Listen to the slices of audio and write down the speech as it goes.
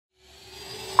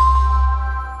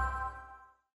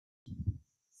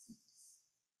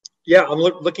Yeah, I'm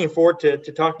looking forward to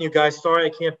talking to you guys. Sorry I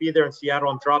can't be there in Seattle.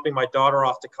 I'm dropping my daughter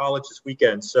off to college this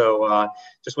weekend, so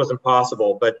just wasn't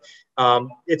possible. But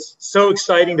it's so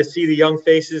exciting to see the young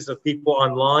faces of people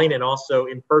online and also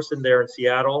in person there in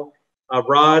Seattle.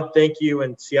 Rod, thank you,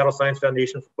 and Seattle Science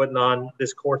Foundation for putting on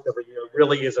this course every year. It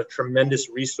really is a tremendous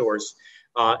resource.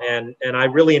 And I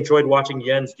really enjoyed watching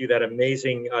Jens do that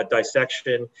amazing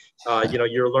dissection.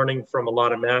 You're learning from a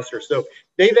lot of masters. So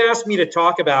they've asked me to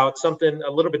talk about something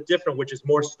a little bit different, which is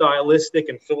more stylistic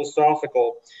and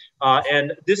philosophical.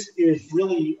 And this is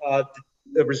really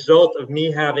the result of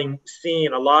me having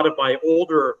seen a lot of my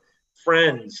older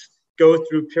friends go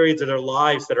through periods of their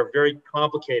lives that are very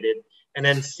complicated, and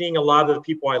then seeing a lot of the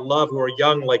people I love who are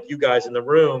young, like you guys in the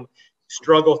room,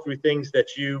 struggle through things that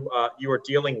you are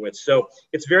dealing with. So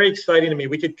it's very exciting to me.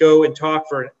 We could go and talk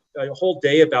for a whole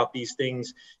day about these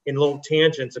things in little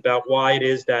tangents about why it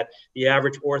is that the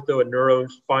average ortho and neuro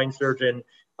spine surgeon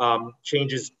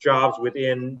changes jobs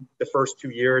within the first 2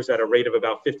 years at a rate of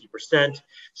about 50%,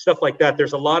 stuff like that.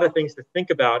 There's a lot of things to think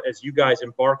about as you guys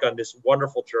embark on this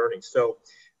wonderful journey. So,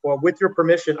 well, with your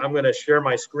permission, I'm going to share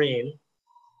my screen.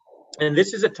 And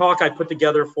this is a talk I put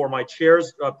together for my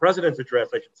chair's president's address,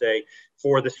 I should say,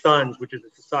 for the SUNS, which is the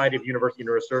Society of University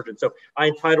Neurosurgeons. So I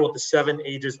entitled it The 7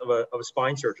 Ages of a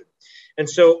Spine Surgeon. And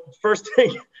so first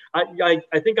thing, I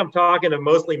think I'm talking to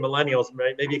mostly millennials,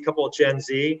 maybe a couple of Gen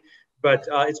Z, but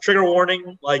it's trigger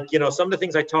warning. Like, some of the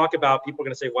things I talk about, people are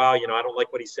going to say, wow, I don't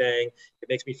like what he's saying. It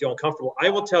makes me feel uncomfortable. I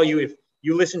will tell you, if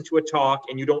you listen to a talk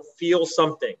and you don't feel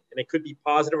something, and it could be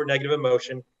positive or negative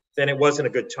emotion, then it wasn't a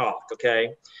good talk,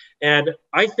 okay? And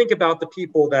I think about the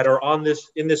people that are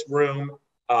in this room,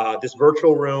 this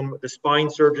virtual room, the spine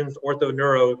surgeons, ortho,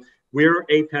 neuro. We're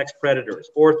apex predators,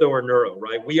 ortho or neuro,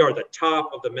 right? We are the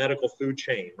top of the medical food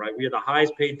chain, right? We are the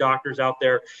highest paid doctors out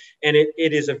there. And it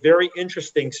is a very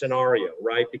interesting scenario,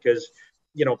 right? Because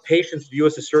patients view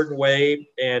us a certain way,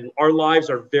 and our lives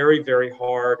are very, very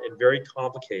hard and very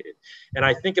complicated. And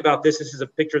I think about this is a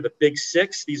picture of the big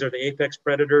six. These are the apex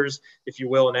predators, if you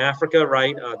will, in Africa,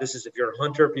 right? This is if you're a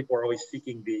hunter, people are always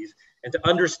seeking these. And to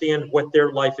understand what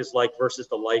their life is like versus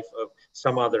the life of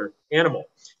some other animal.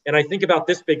 And I think about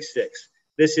this big six.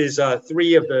 This is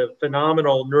 3 of the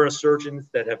phenomenal neurosurgeons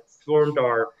that have formed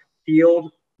our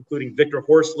field, including Victor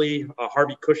Horsley,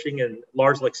 Harvey Cushing, and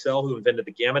Lars Lexell, who invented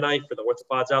the gamma knife for the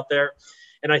orthopods out there.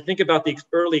 And I think about the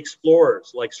early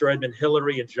explorers like Sir Edmund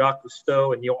Hillary and Jacques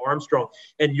Cousteau and Neil Armstrong.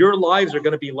 And your lives are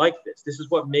going to be like this. This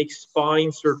is what makes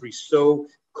spine surgery so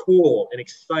cool and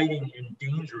exciting and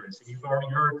dangerous. And you've already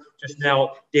heard just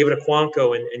now David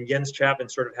Aquanco and Jens Chapman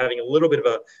sort of having a little bit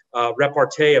of a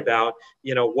repartee about,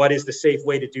 what is the safe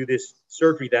way to do this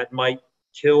surgery that might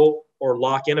kill or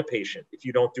lock in a patient if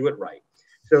you don't do it right.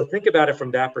 So think about it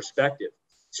from that perspective.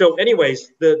 So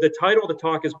anyways, the title of the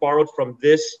talk is borrowed from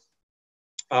this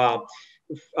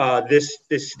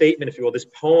this statement, if you will, this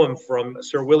poem from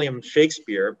Sir William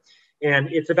Shakespeare. And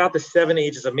it's about the 7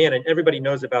 ages of man. And everybody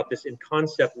knows about this in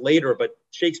concept later, but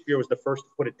Shakespeare was the first to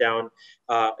put it down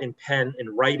in pen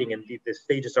and writing. And the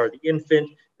stages are the infant,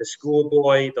 the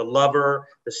schoolboy, the lover,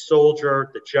 the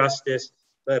soldier, the justice,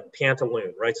 the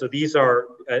pantaloon, right? So these are,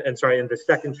 and the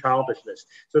second, childishness.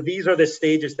 So these are the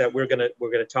stages that we're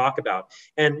gonna talk about.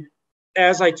 And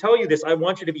as I tell you this, I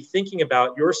want you to be thinking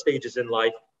about your stages in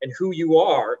life and who you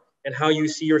are and how you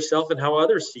see yourself and how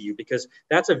others see you, because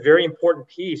that's a very important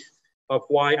piece of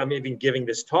why I'm even giving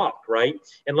this talk, right?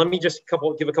 And let me just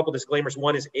give a couple disclaimers.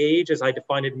 One is age, as I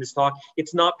define it in this talk.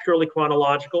 It's not purely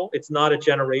chronological. It's not a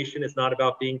generation. It's not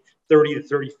about being 30 to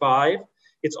 35.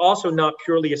 It's also not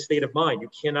purely a state of mind. You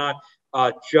cannot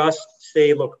just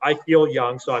say, look, I feel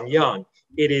young, so I'm young.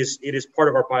 It is part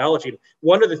of our biology.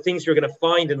 One of the things you're going to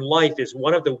find in life is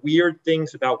one of the weird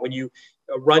things about when you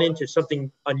run into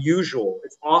something unusual.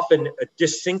 It's often a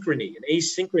dyssynchrony, an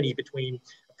asynchrony between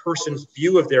a person's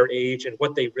view of their age and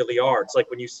what they really are. It's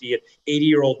like when you see an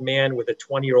 80-year-old man with a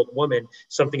 20-year-old woman,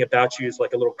 something about you is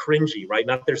like a little cringy, right?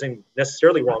 Not that there's anything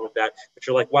necessarily wrong with that, but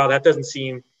you're like, wow, that doesn't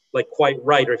seem like quite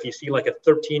right. Or if you see like a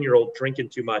 13-year-old drinking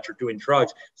too much or doing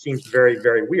drugs, seems very,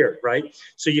 very weird, right?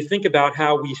 So you think about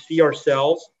how we see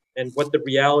ourselves and what the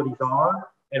realities are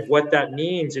and what that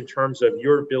means in terms of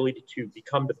your ability to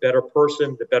become the better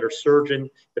person, the better surgeon,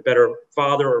 the better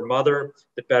father or mother,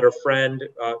 the better friend,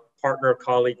 partner,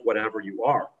 colleague, whatever you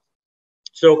are.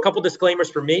 So a couple disclaimers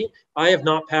for me. I have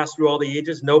not passed through all the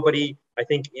ages. Nobody, I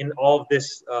think, in all of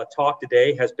this talk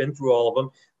today has been through all of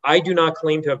them. I do not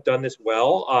claim to have done this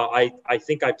well. I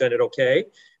think I've done it okay,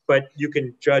 but you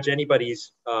can judge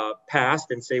anybody's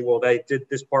past and say, well, they did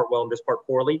this part well and this part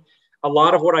poorly. A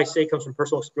lot of what I say comes from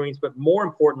personal experience, but more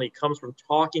importantly, comes from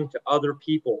talking to other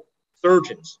people,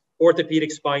 surgeons,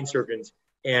 orthopedic spine surgeons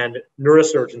and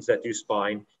neurosurgeons that do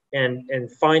spine,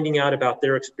 and finding out about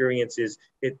their experiences.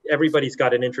 Everybody's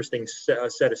got an interesting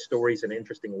set of stories and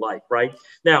interesting life, right?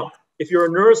 Now, if you're a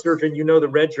neurosurgeon, you know the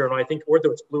red journal. I think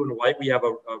ortho, it's blue and white. We have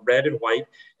a red and white.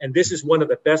 And this is one of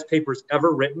the best papers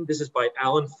ever written. This is by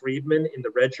Alan Friedman in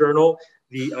the red journal.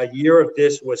 The year of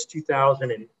this was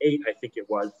 2008, I think it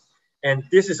was. And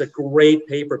this is a great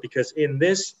paper because in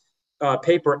this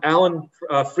paper, Alan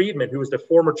Friedman, who was the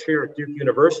former chair at Duke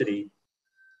University,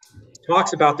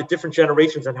 talks about the different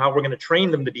generations and how we're going to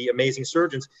train them to be amazing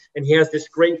surgeons. And he has this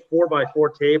great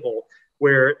 4x4 table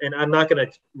where, and I'm not going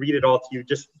to read it all to you,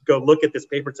 just go look at this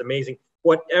paper. It's amazing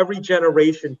what every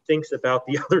generation thinks about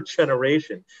the other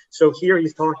generation. So here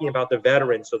he's talking about the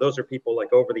veterans. So those are people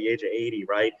like over the age of 80,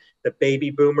 right? The baby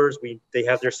boomers, they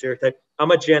have their stereotype.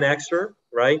 I'm a Gen Xer,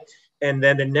 right? And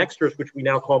then the nexters, which we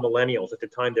now call millennials. At the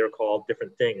time, they were called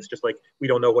different things. Just like we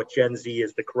don't know what Gen Z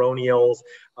is, the Coronials,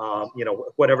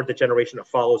 whatever the generation that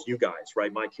follows you guys,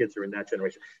 right? My kids are in that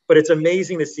generation. But it's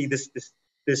amazing to see this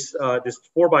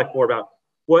 4x4 about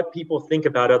what people think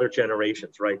about other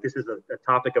generations, right? This is a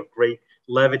topic of great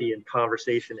levity and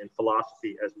conversation and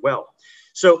philosophy as well.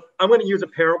 So I'm going to use a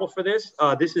parable for this.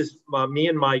 This is me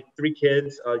and my 3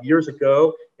 kids years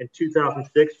ago in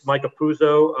 2006. Mike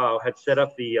Apuzzo had set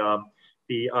up the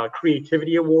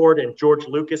Creativity Award, and George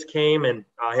Lucas came, and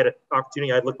I had an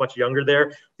opportunity. I looked much younger there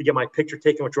to get my picture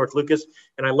taken with George Lucas.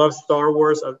 And I love Star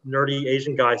Wars, a nerdy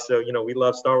Asian guy, so we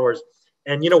love Star Wars.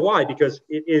 And you know why? Because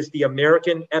it is the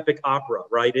American epic opera,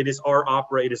 right? It is our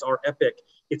opera. It is our epic.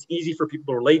 It's easy for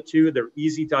people to relate to. They're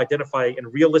easy to identify in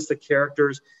realistic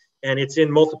characters. And it's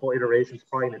in multiple iterations,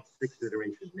 probably in its 6th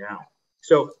iteration now.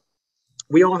 So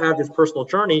we all have this personal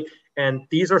journey, and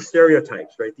these are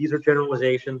stereotypes, right? These are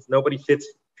generalizations. Nobody fits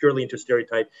purely into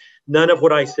stereotype. None of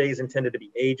what I say is intended to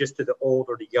be ageist to the old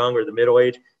or the young or the middle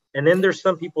age. And then there's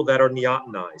some people that are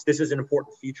neotenized. This is an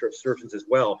important feature of surgeons as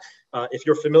well. If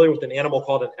you're familiar with an animal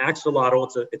called an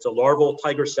axolotl, it's a larval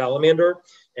tiger salamander.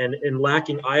 And in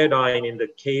lacking iodine in the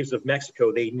caves of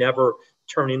Mexico, they never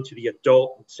turn into the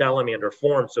adult salamander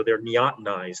form. So they're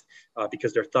neotenized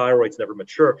because their thyroids never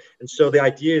mature. And so the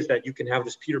idea is that you can have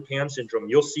this Peter Pan syndrome.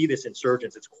 You'll see this in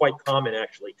surgeons. It's quite common,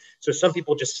 actually. So some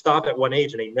people just stop at one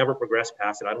age and they never progress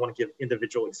past it. I don't want to give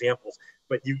individual examples,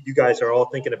 but you guys are all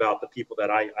thinking about the people that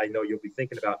I know you'll be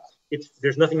thinking about.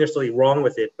 There's nothing necessarily wrong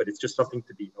with it, but it's just something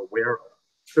to be aware of.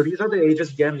 So these are the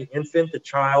ages, again, the infant, the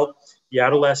child, the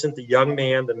adolescent, the young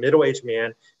man, the middle-aged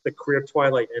man, the career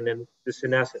twilight, and then the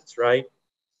senescence, right?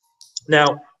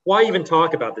 Now, why even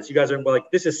talk about this? You guys are like,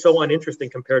 this is so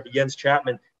uninteresting compared to Jens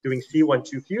Chapman doing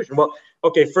C1-2 fusion. Well,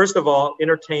 okay, first of all,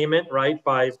 entertainment, right?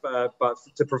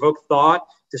 To provoke thought,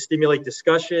 to stimulate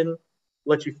discussion,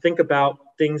 let you think about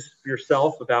things for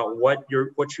yourself, about what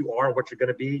you are and what you're going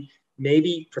to be,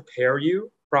 maybe prepare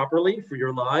you properly for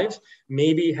your lives,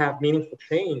 maybe have meaningful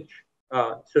change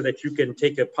so that you can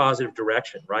take a positive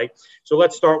direction, right? So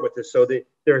let's start with this. So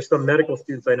there are some medical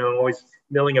students I know always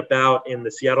milling about in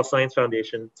the Seattle Science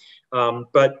Foundation,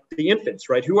 but the infants,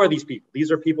 right? Who are these people?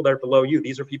 These are people that are below you.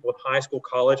 These are people in high school,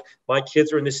 college. My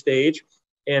kids are in this stage,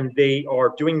 and they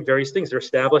are doing various things. They're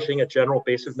establishing a general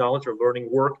base of knowledge or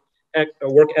learning work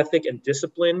ethic and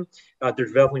discipline. They're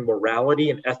developing morality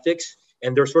and ethics,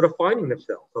 and they're sort of finding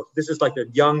themselves. So this is like the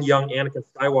young Anakin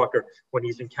Skywalker when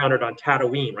he's encountered on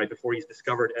Tatooine, right before he's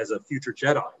discovered as a future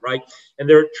Jedi, right? And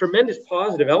there are tremendous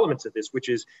positive elements of this, which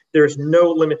is there's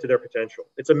no limit to their potential.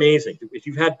 It's amazing. If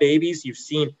you've had babies, you've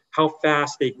seen how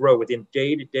fast they grow. Within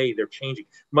day to day, they're changing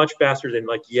much faster than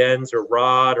like Jens or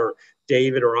Rod or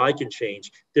David or I can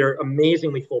change. They're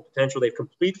amazingly full potential. They have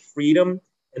complete freedom,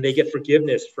 and they get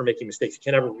forgiveness for making mistakes.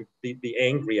 You can't ever be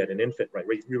angry at an infant, right?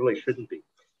 You really shouldn't be.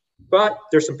 But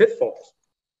there's some pitfalls.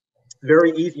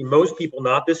 Very easy. Most people,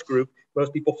 not this group,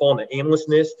 most people fall into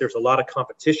aimlessness. There's a lot of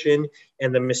competition,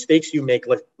 and the mistakes you make,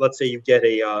 let's say you get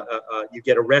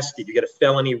arrested, you get a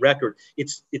felony record.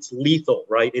 It's lethal,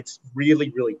 right? It's really,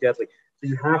 really deadly. So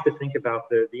you have to think about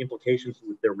the implications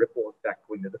with their ripple effect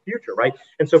going into the future, right?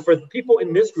 And so for the people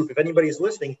in this group, if anybody's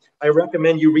listening, I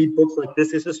recommend you read books like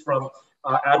this. This is from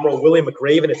Admiral William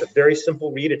McRaven. It's a very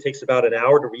simple read. It takes about an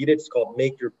hour to read it. It's called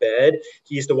Make Your Bed.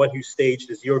 He's the one who staged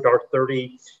the 0 Dark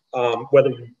 30. Whether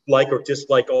you like or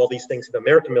dislike all these things in the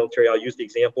American military, I'll use the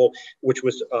example, which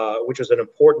was an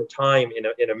important time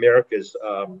in America's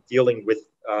dealing with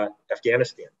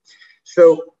Afghanistan.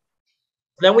 So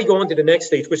then we go into the next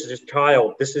stage, which is this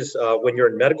child. This is when you're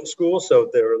in medical school. So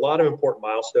there are a lot of important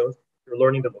milestones. You're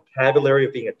learning the vocabulary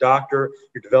of being a doctor.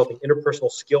 You're developing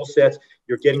interpersonal skill sets.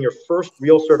 You're getting your first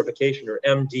real certification, your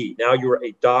MD. Now you're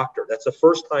a doctor. That's the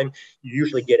first time you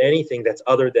usually get anything that's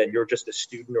other than you're just a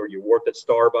student or you worked at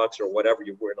Starbucks or whatever,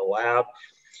 you were in a lab.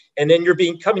 And then you're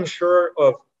becoming sure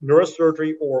of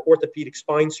neurosurgery or orthopedic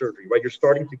spine surgery, right? You're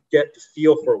starting to get the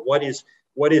feel for what is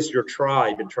your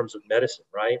tribe in terms of medicine,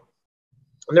 right?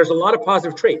 And there's a lot of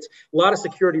positive traits, a lot of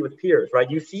security with peers, right?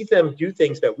 You see them do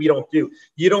things that we don't do.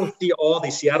 You don't see all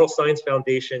the Seattle Science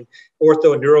Foundation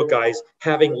ortho and neuro guys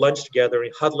having lunch together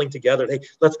and huddling together. Hey,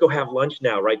 let's go have lunch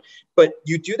now, right? But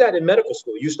you do that in medical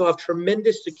school. You still have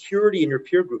tremendous security in your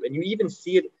peer group, and you even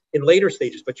see it in later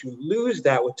stages, but you lose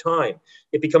that with time.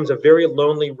 It becomes a very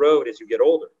lonely road as you get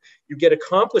older. You get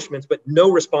accomplishments, but no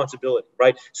responsibility,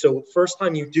 right? So first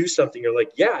time you do something, you're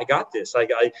like, yeah, I got this.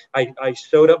 I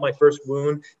sewed up my first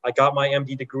wound. I got my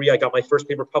MD degree. I got my first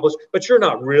paper published, but you're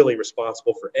not really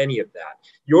responsible for any of that.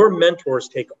 Your mentors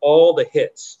take all the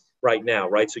hits right now,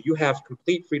 right? So you have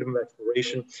complete freedom of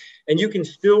exploration and you can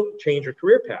still change your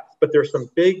career path, but there's some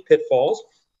big pitfalls.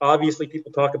 Obviously,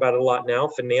 people talk about it a lot now,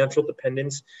 financial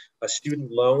dependence,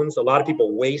 student loans. A lot of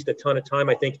people waste a ton of time.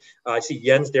 I think I see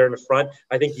Jens there in the front.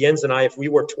 I think Jens and I, if we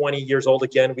were 20 years old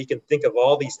again, we can think of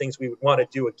all these things we would want to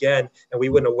do again, and we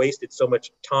wouldn't have wasted so much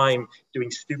time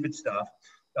doing stupid stuff.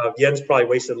 Jens probably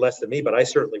wasted less than me, but I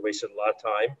certainly wasted a lot of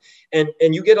time.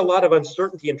 And you get a lot of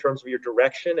uncertainty in terms of your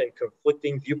direction and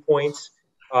conflicting viewpoints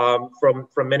from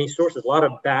many sources, a lot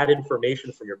of bad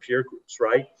information from your peer groups,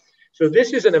 right? So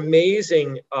this is an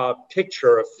amazing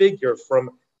picture, a figure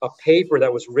from a paper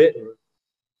that was written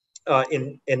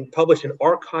and published in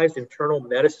Archives Internal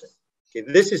Medicine. Okay,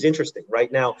 this is interesting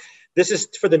right now. This is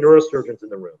for the neurosurgeons in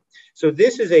the room. So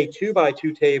this is a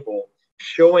 2x2 table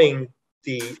showing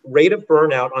the rate of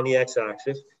burnout on the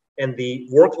x-axis and the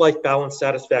work-life balance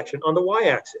satisfaction on the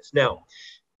y-axis. Now,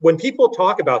 when people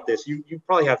talk about this, you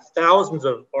probably have thousands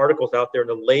of articles out there in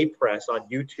the lay press on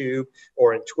YouTube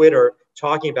or in Twitter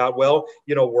talking about, well,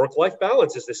 you know, work-life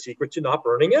balance is the secret to not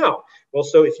burning out. Well,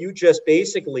 so if you just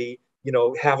basically, you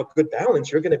know, have a good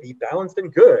balance, you're going to be balanced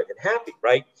and good and happy,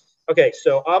 right? Okay,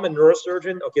 so I'm a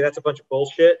neurosurgeon. Okay, that's a bunch of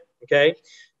bullshit, okay?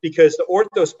 Because the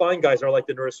ortho spine guys are like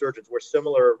the neurosurgeons. We're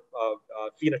similar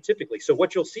phenotypically. So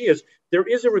what you'll see is there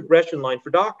is a regression line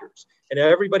for doctors. And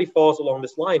everybody falls along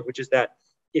this line, which is that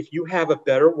if you have a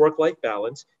better work-life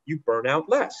balance, you burn out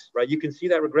less, right? You can see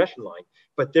that regression line.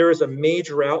 But there is a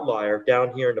major outlier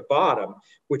down here in the bottom,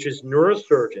 which is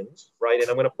neurosurgeons, right? And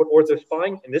I'm going to put ortho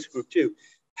spine in this group too,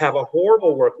 have a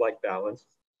horrible work-life balance,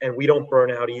 and we don't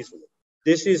burn out easily.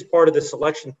 This is part of the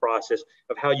selection process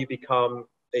of how you become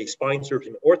a spine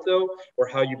surgeon ortho or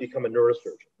how you become a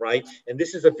neurosurgeon, right? And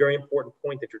this is a very important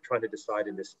point that you're trying to decide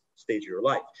in this stage of your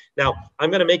life. Now,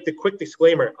 I'm going to make the quick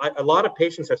disclaimer. A lot of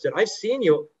patients have said, I've seen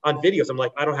you on videos. I'm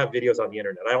like, I don't have videos on the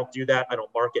internet. I don't do that. I don't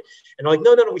market. And they're like,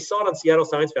 no, we saw it on Seattle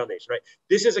Science Foundation, right?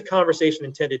 This is a conversation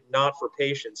intended not for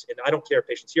patients, and I don't care if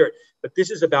patients hear it, but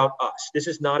this is about us. This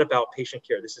is not about patient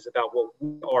care. This is about what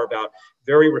we are about,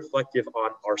 very reflective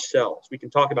on ourselves. We can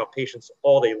talk about patients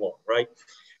all day long, right?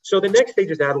 So the next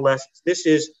stage is adolescence. This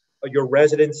is your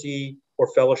residency or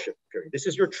fellowship period. This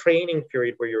is your training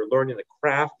period where you're learning the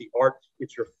craft, the art.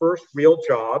 It's your first real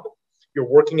job. You're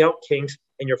working out kinks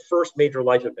and your first major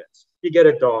life events. You get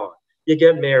a dog, you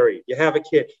get married, you have a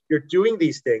kid. You're doing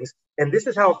these things. And this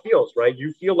is how it feels, right?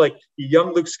 You feel like the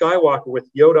young Luke Skywalker with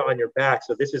Yoda on your back.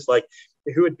 So this is like,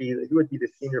 who would be the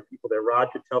senior people there? Rod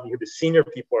could tell me who the senior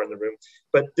people are in the room.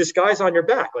 But this guy's on your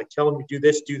back, like tell him to do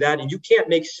this, do that. And you can't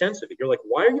make sense of it. You're like,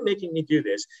 why are you making me do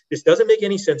this? This doesn't make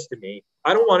any sense to me.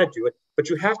 I don't want to do it. But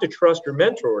you have to trust your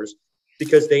mentors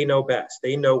because they know best.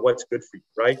 They know what's good for you,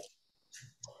 right?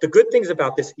 The good things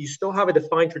about this, you still have a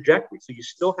defined trajectory. So you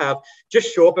still have,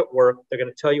 just show up at work. They're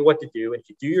going to tell you what to do. And if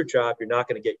you do your job, you're not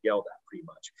going to get yelled at pretty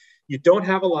much. You don't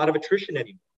have a lot of attrition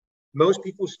anymore. Most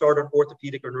people who start an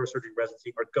orthopedic or neurosurgery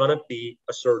residency are going to be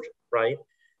a surgeon, right?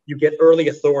 You get early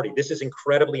authority. This is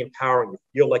incredibly empowering. You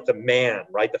feel like the man,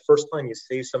 right? The first time you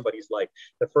save somebody's life,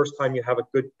 the first time you have a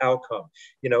good outcome,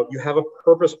 you know, you have a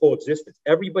purposeful existence.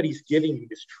 Everybody's giving you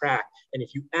this track. And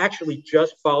if you actually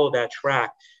just follow that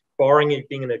track, barring it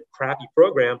being in a crappy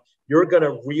program, you're going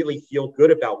to really feel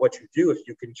good about what you do if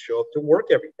you can show up to work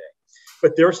every day.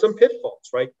 But there are some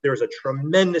pitfalls, right? There's a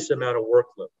tremendous amount of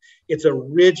workload. It's a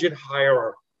rigid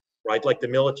hierarchy, right? Like the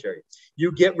military.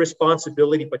 You get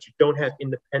responsibility, but you don't have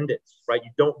independence, right? You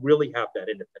don't really have that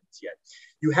independence yet.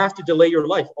 You have to delay your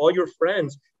life. All your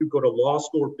friends who go to law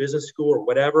school or business school or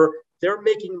whatever, they're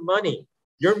making money.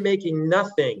 You're making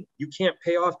nothing. You can't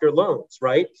pay off your loans,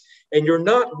 right? And you're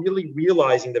not really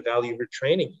realizing the value of your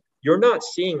training. You're not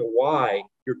seeing why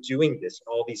you're doing this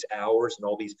and all these hours and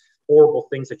all these horrible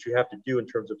things that you have to do in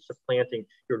terms of supplanting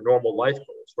your normal life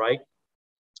goals, right?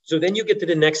 So then you get to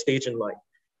the next stage in life,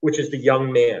 which is the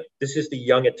young man. This is the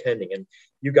young attending. And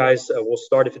you guys will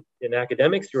start if in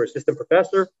academics, you're assistant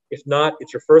professor. If not,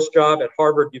 it's your first job at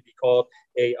Harvard. You'd be called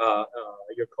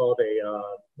you're called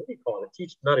what do you call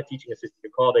it? Not a teaching assistant.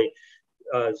 You're called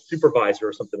a supervisor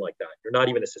or something like that. You're not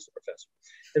even assistant professor.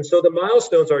 And so the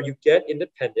milestones are you get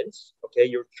independence. Okay.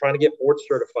 You're trying to get board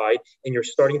certified and you're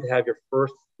starting to have your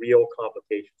first real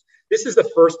complications. This is the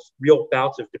first real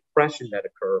bouts of depression that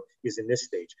occur is in this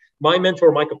stage. My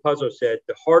mentor, Michael Puzzo, said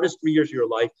the hardest 3 years of your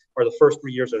life are the first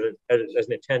 3 years as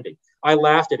an attending. I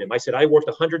laughed at him. I said, I worked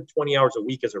 120 hours a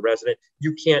week as a resident.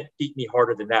 You can't beat me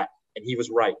harder than that. And he was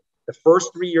right. The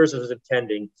first 3 years as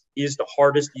attending is the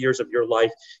hardest years of your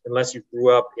life unless you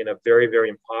grew up in a very, very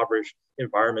impoverished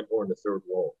environment or in the third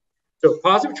world. So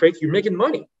positive traits, you're making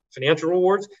money. Financial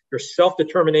rewards, your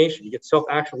self-determination, you get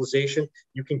self-actualization,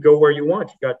 you can go where you want.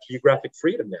 You got geographic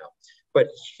freedom now. But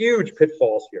huge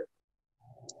pitfalls here.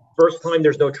 First time,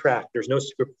 there's no track, there's no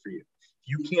script for you. If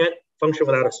you can't function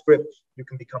without a script, you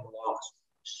can become lost.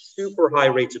 Super high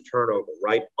rates of turnover,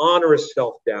 right? Onerous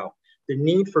self-doubt, the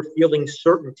need for feeling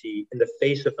certainty in the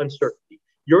face of uncertainty.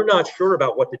 You're not sure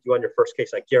about what to do on your first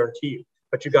case, I guarantee you.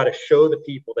 But you got to show the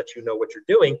people that you know what you're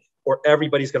doing, or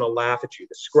everybody's going to laugh at you.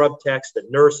 The scrub techs, the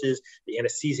nurses, the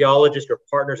anesthesiologist, your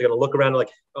partners are going to look around and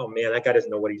like, oh man, that guy doesn't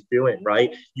know what he's doing,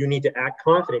 right? You need to act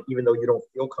confident even though you don't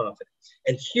feel confident.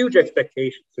 And huge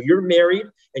expectations. So you're married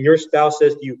and your spouse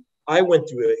says to you, I went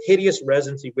through a hideous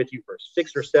residency with you for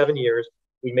 6 or 7 years.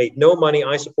 We made no money.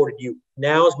 I supported you.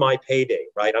 Now's my payday,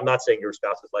 right? I'm not saying your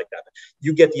spouse is like that, but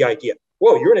you get the idea.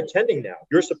 Whoa, you're an attending now.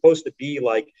 You're supposed to be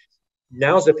like,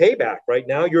 now's the payback, right?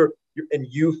 Now you're and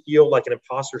you feel like an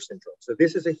imposter syndrome. So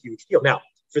this is a huge deal. Now,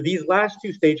 for these last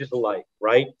 2 stages of life,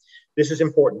 right? This is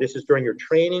important. This is during your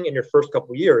training and your first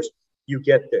couple of years, you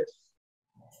get this.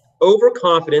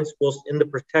 Overconfidence whilst in the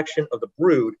protection of the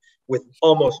brood with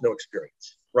almost no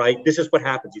experience, right? This is what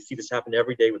happens. You see this happen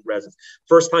every day with residents.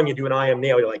 First time you do an IM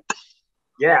nail, you're like,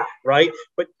 yeah, right?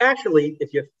 But actually,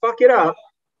 if you fuck it up,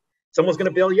 someone's going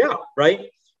to bail you out, right?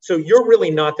 So you're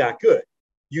really not that good.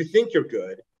 You think you're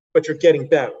good, but you're getting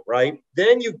better, right?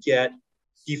 Then you get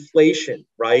deflation,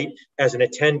 right? As an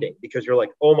attending, because you're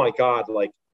like, oh my God,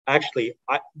 like actually,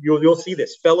 you'll see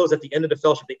this. Fellows at the end of the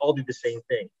fellowship, they all do the same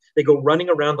thing. They go running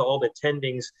around to all the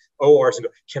attendings, ORs, and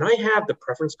go, can I have the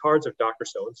preference cards of Dr.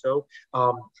 So-and-so?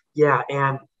 Yeah,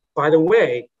 and by the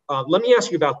way, let me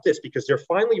ask you about this, because they're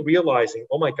finally realizing,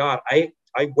 oh my God, I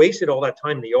wasted all that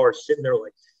time in the OR sitting there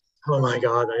like, oh my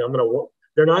God,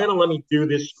 they're not going to let me do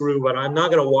this screw, but I'm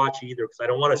not going to watch either because I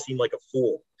don't want to seem like a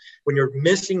fool. When you're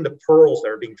missing the pearls that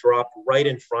are being dropped right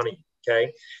in front of you,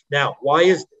 okay? Now, why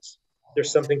is this?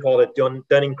 There's something called a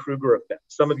Dunning-Kruger effect.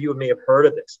 Some of you may have heard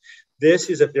of this. This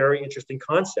is a very interesting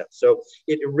concept. So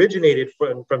it originated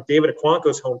from David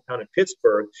Aquanco's hometown in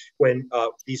Pittsburgh when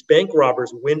these bank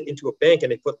robbers went into a bank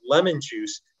and they put lemon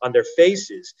juice on their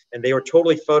faces and they were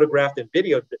totally photographed and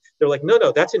videoed. They're like,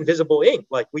 no, that's invisible ink.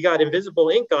 Like we got invisible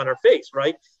ink on our face,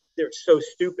 right? They're so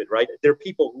stupid, right? They're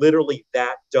people literally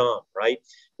that dumb, right?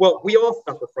 Well, we all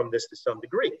suffer from this to some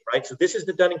degree, right? So this is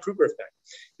the Dunning-Kruger effect.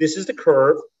 This is the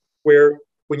curve where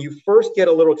when you first get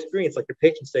a little experience, like your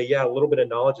patients say, yeah, a little bit of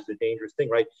knowledge is a dangerous thing,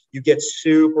 right? You get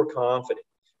super confident.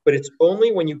 But it's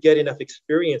only when you get enough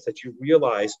experience that you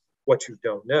realize what you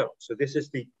don't know. So this is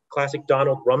the classic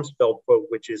Donald Rumsfeld quote,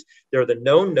 which is, there are the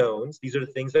known knowns. These are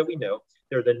the things that we know.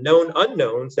 There are the known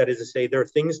unknowns. That is to say, there are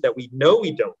things that we know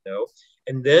we don't know.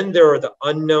 And then there are the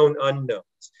unknown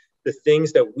unknowns, the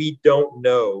things that we don't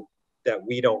know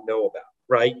about.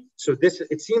 Right? So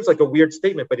it seems like a weird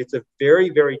statement, but it's a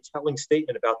very, very telling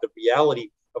statement about the reality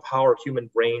of how our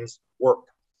human brains work.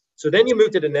 So then you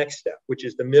move to the next step, which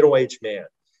is the middle-aged man.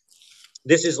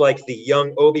 This is like the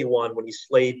young Obi-Wan when he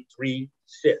slayed 3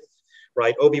 Sith,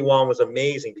 right? Obi-Wan was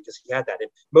amazing because he had that. And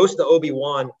most of the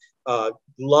Obi-Wan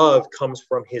love comes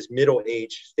from his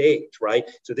middle-aged stage, right?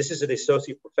 So this is an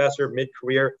associate professor,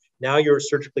 mid-career. Now you're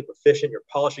surgically proficient, you're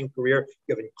polishing career,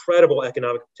 you have incredible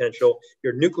economic potential,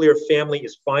 your nuclear family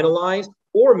is finalized,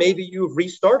 or maybe you've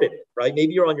restarted it, right?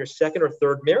 Maybe you're on your 2nd or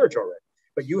 3rd marriage already,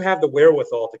 but you have the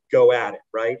wherewithal to go at it,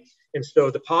 right? And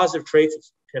so the positive traits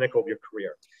is the pinnacle of your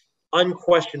career.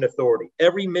 Unquestioned authority.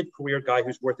 Every mid-career guy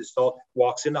who's worth his salt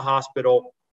walks in the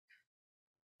hospital,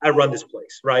 I run this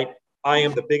place, right? I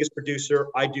am the biggest producer,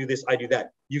 I do this, I do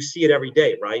that. You see it every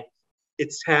day, right?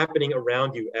 It's happening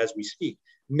around you as we speak.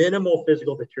 Minimal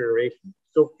physical deterioration,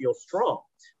 still feel strong,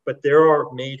 but there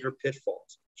are major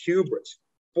pitfalls. Hubris,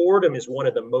 boredom is one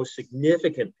of the most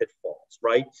significant pitfalls,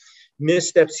 right?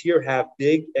 Missteps here have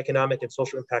big economic and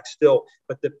social impact still,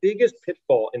 but the biggest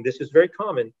pitfall, and this is very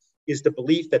common, is the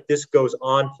belief that this goes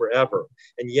on forever.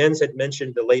 And Jens had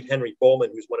mentioned the late Henry Bowman,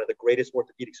 who's one of the greatest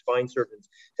orthopedic spine surgeons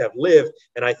to have lived.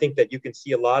 And I think that you can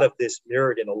see a lot of this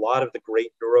mirrored in a lot of the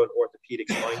great neuro and orthopedic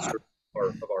spine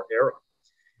surgeons of our era.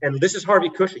 And this is Harvey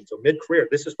Cushing, so mid-career,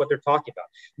 this is what they're talking about.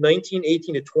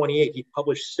 1918 to 28, he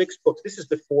published 6 books. This is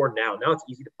before now. Now it's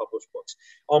easy to publish books.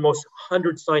 Almost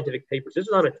 100 scientific papers. This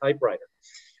is on a typewriter.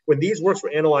 When these works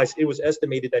were analyzed, it was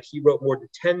estimated that he wrote more than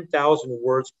 10,000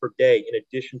 words per day in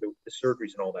addition to the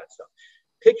surgeries and all that stuff.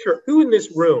 Picture who in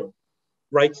this room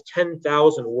writes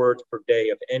 10,000 words per day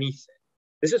of anything.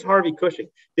 This is Harvey Cushing.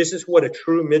 This is what a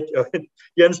true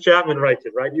Jens Chapman writes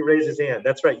it, right? He raised his hand.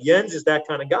 That's right. Jens is that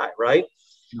kind of guy, right?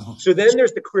 No. So then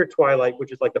there's the career twilight,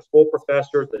 which is like the full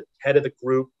professor, the head of the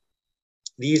group.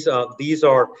 These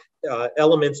are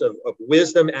elements of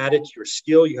wisdom added to your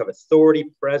skill. You have authority,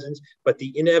 presence, but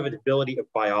the inevitability of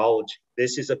biology.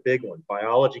 This is a big one.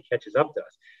 Biology catches up to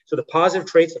us. So the positive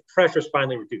traits, the pressure is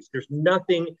finally reduced. There's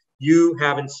nothing you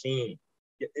haven't seen.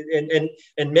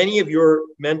 And many of your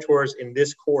mentors in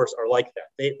this course are like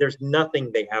that. There's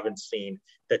nothing they haven't seen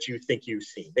that you think you've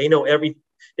seen. They know every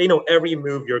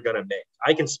move you're going to make.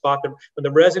 I can spot them. When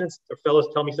the residents or fellows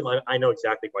tell me something, I know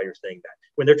exactly why you're saying that.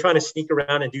 When they're trying to sneak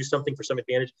around and do something for some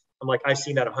advantage, I'm like, I've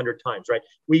seen that 100 times, right?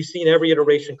 We've seen every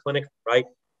iteration clinic, right?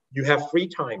 You have free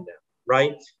time now,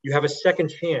 right? You have a second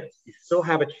chance. You still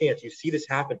have a chance. You see this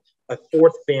happen. A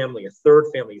fourth family, a third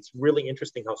family. It's really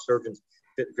interesting how surgeons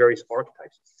fit various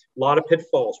archetypes. A lot of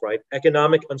pitfalls, right?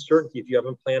 Economic uncertainty if you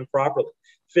haven't planned properly.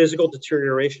 Physical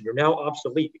deterioration. You're now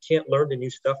obsolete. You can't learn the new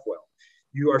stuff well.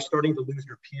 You are starting to lose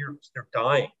your peers. They're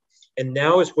dying. And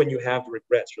now is when you have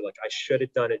regrets. You're like, I should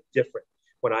have done it different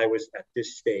when I was at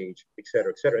this stage, et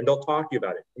cetera, et cetera. And they'll talk to you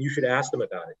about it. And you should ask them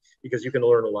about it because you can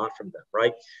learn a lot from them,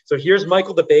 right? So here's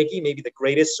Michael DeBakey, maybe the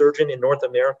greatest surgeon in North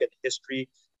America, in the history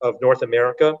of North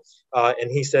America.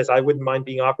 And he says, I wouldn't mind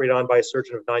being operated on by a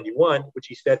surgeon of 91, which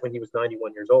he said when he was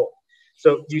 91 years old.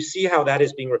 So you see how that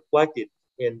is being reflected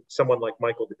in someone like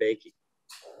Michael DeBakey.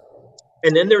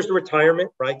 And then there's the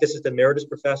retirement, right? This is the emeritus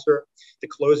professor, the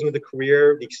closing of the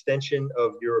career, the extension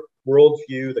of your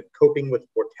worldview, the coping with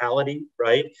mortality,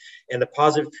 right? And the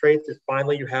positive traits is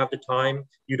finally you have the time.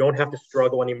 You don't have to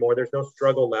struggle anymore. There's no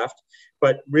struggle left.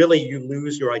 But really, you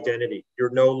lose your identity. You're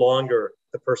no longer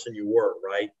the person you were,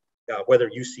 right? Whether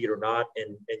you see it or not,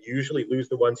 and you usually lose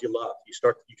the ones you love.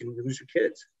 You can lose your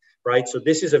kids, right? So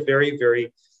this is a very,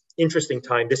 very interesting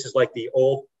time. This is like the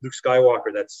old Luke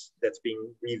Skywalker that's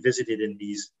being revisited in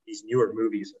these newer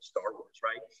movies of Star Wars,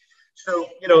 right? So,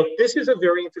 this is a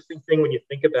very interesting thing when you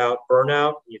think about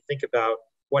burnout, and you think about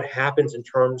what happens in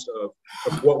terms of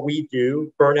what we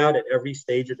do, burnout at every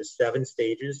stage of the 7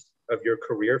 stages of your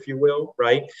career, if you will,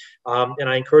 right? And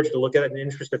I encourage you to look at it in the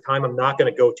interest of time. I'm not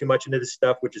going to go too much into this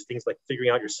stuff, which is things like figuring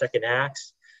out your second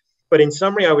acts. But in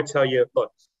summary, I would tell you,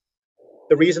 look,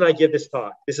 the reason I give this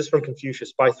talk, this is from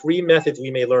Confucius. By 3 methods,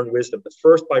 we may learn wisdom. The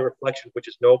first by reflection, which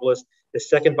is noblest. The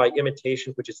second by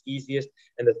imitation, which is easiest.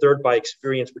 And the third by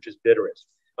experience, which is bitterest.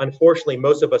 Unfortunately,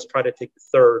 most of us try to take the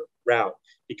third route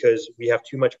because we have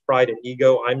too much pride and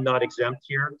ego. I'm not exempt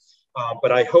here.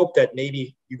 But I hope that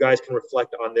maybe you guys can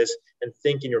reflect on this and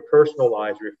think in your personal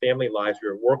lives, or your family lives, or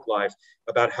your work lives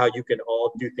about how you can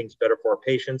all do things better for our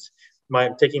patients.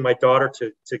 I'm taking my daughter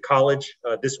to college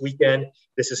this weekend.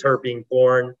 This is her being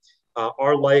born.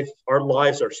 Our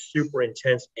lives are super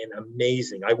intense and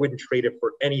amazing. I wouldn't trade it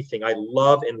for anything. I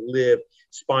love and live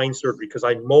spine surgery because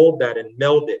I mold that and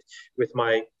meld it with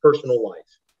my personal life.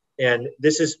 And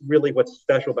this is really what's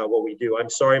special about what we do. I'm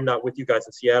sorry I'm not with you guys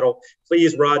in Seattle.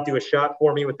 Please, Rod, do a shot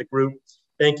for me with the group.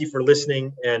 Thank you for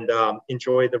listening, and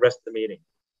enjoy the rest of the meeting.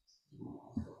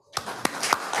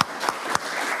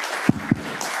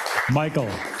 Michael,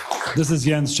 this is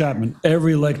Jens Chapman.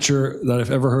 Every lecture that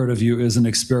I've ever heard of you is an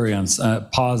experience, a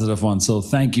positive one. So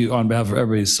thank you on behalf of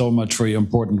everybody so much for your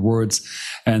important words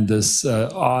and this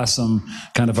awesome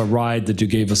kind of a ride that you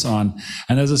gave us on.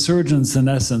 And as a surgeon, in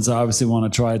essence, I obviously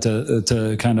want to try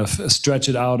to kind of stretch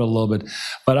it out a little bit.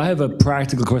 But I have a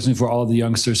practical question for all the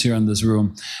youngsters here in this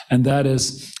room, and that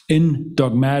is, in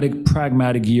dogmatic,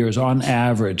 pragmatic years, on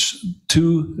average,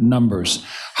 2 numbers,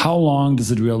 how long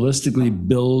does it realistically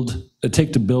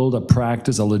take to build a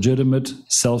practice, a legitimate,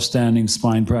 self-standing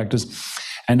spine practice?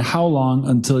 And how long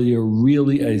until you're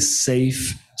really a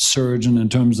safe surgeon in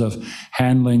terms of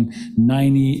handling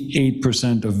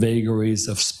 98% of vagaries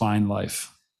of spine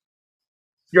life?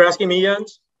 You're asking me,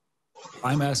 Jens?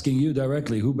 I'm asking you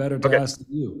directly. Who better to ask than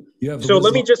you? You have the So wisdom.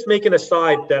 let me just make an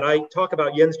aside that I talk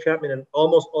about Jens Chapman in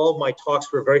almost all of my talks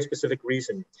for a very specific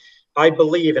reason. I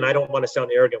believe, and I don't want to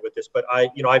sound arrogant with this, but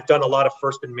I've done a lot of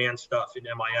first-in-man stuff in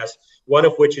MIS, one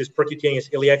of which is percutaneous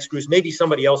iliac screws. Maybe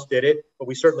somebody else did it, but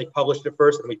we certainly published it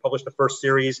first, and we published the first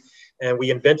series, and we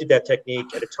invented that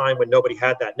technique at a time when nobody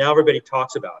had that. Now everybody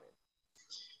talks about it.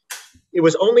 It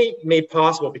was only made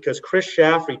possible because Chris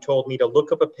Shaffrey told me to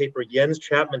look up a paper Jens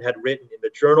Chapman had written in the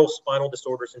journal Spinal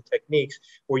Disorders and Techniques,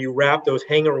 where you wrap those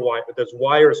those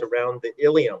wires around the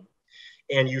ilium,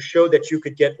 and you showed that you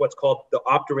could get what's called the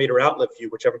obturator outlet view,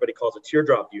 which everybody calls a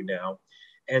teardrop view now.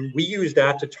 And we use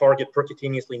that to target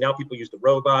percutaneously. Now people use the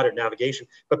robot or navigation,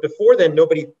 but before then,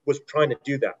 nobody was trying to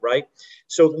do that, right?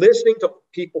 So listening to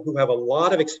people who have a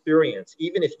lot of experience,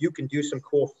 even if you can do some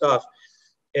cool stuff,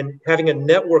 and having a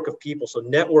network of people, so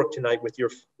network tonight with your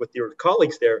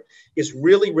colleagues there, is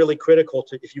really, really critical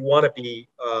to if you want to be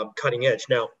cutting edge.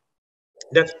 Now,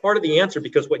 that's part of the answer,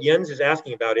 because what Jens is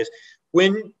asking about is,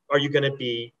 when are you going to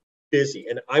be busy?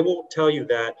 And I will tell you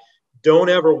that don't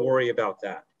ever worry about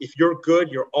that. If you're good,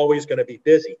 you're always going to be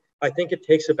busy. I think it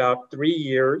takes about 3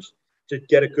 years to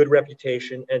get a good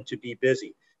reputation and to be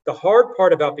busy. The hard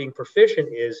part about being proficient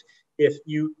is if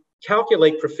you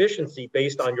calculate proficiency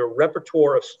based on your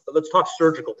repertoire of, let's talk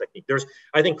surgical technique.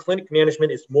 I think clinic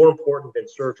management is more important than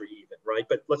surgery even, right?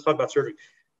 But let's talk about surgery.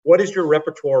 What is your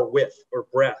repertoire width or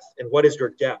breadth, and what is your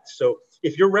depth? So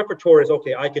if your repertoire is,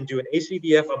 okay, I can do an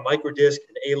ACDF, a microdisc,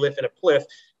 an ALIF, and a PLIF,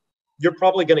 you're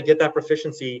probably going to get that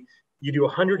proficiency. You do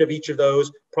 100 of each of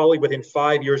those, probably within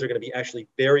 5 years are going to be actually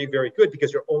very, very good,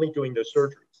 because you're only doing those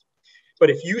surgeries.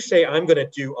 But if you say, I'm going to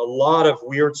do a lot of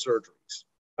weird surgeries,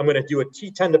 I'm going to do a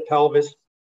T10 to pelvis,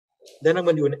 then I'm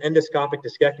going to do an endoscopic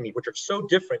discectomy, which are so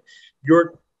different.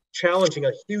 You're challenging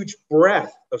a huge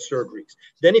breadth of surgeries.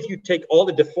 Then if you take all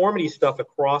the deformity stuff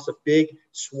across a big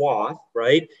swath,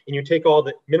 right, and you take all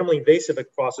the minimally invasive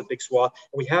across a big swath,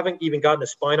 and we haven't even gotten to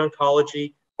spine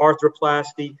oncology,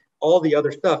 arthroplasty, all the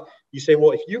other stuff, you say,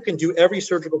 well, if you can do every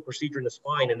surgical procedure in the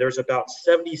spine, and there's about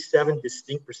 77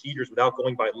 distinct procedures without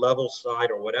going by level,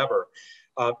 side, or whatever,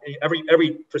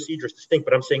 every procedure is distinct,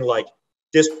 but I'm saying like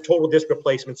total disc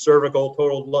replacement, cervical,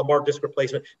 total lumbar disc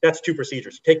replacement, that's 2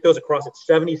 procedures. Take those across, it's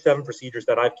 77 procedures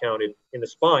that I've counted in the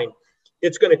spine.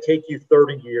 It's going to take you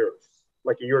 30 years,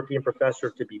 like a European professor,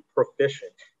 to be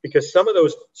proficient, because some of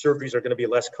those surgeries are going to be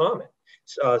less common.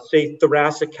 Say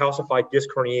thoracic calcified disc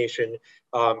herniation,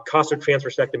 costotransversectomy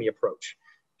transversectomy approach.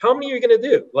 How many are you going to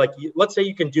do? Like, let's say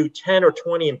you can do 10 or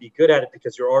 20 and be good at it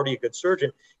because you're already a good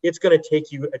surgeon. It's going to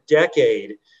take you a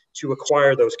decade to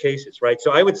acquire those cases, right?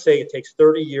 So I would say it takes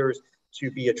 30 years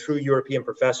to be a true European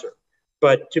professor.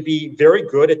 But to be very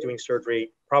good at doing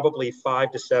surgery, probably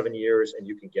 5 to 7 years, and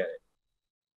you can get it.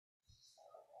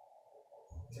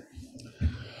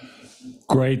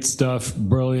 Great stuff.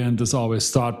 Brilliant. As always,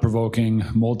 thought-provoking,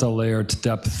 multi-layered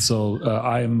depth. So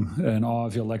I'm in awe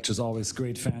of your lectures. Always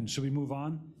great fan. Should we move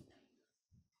on?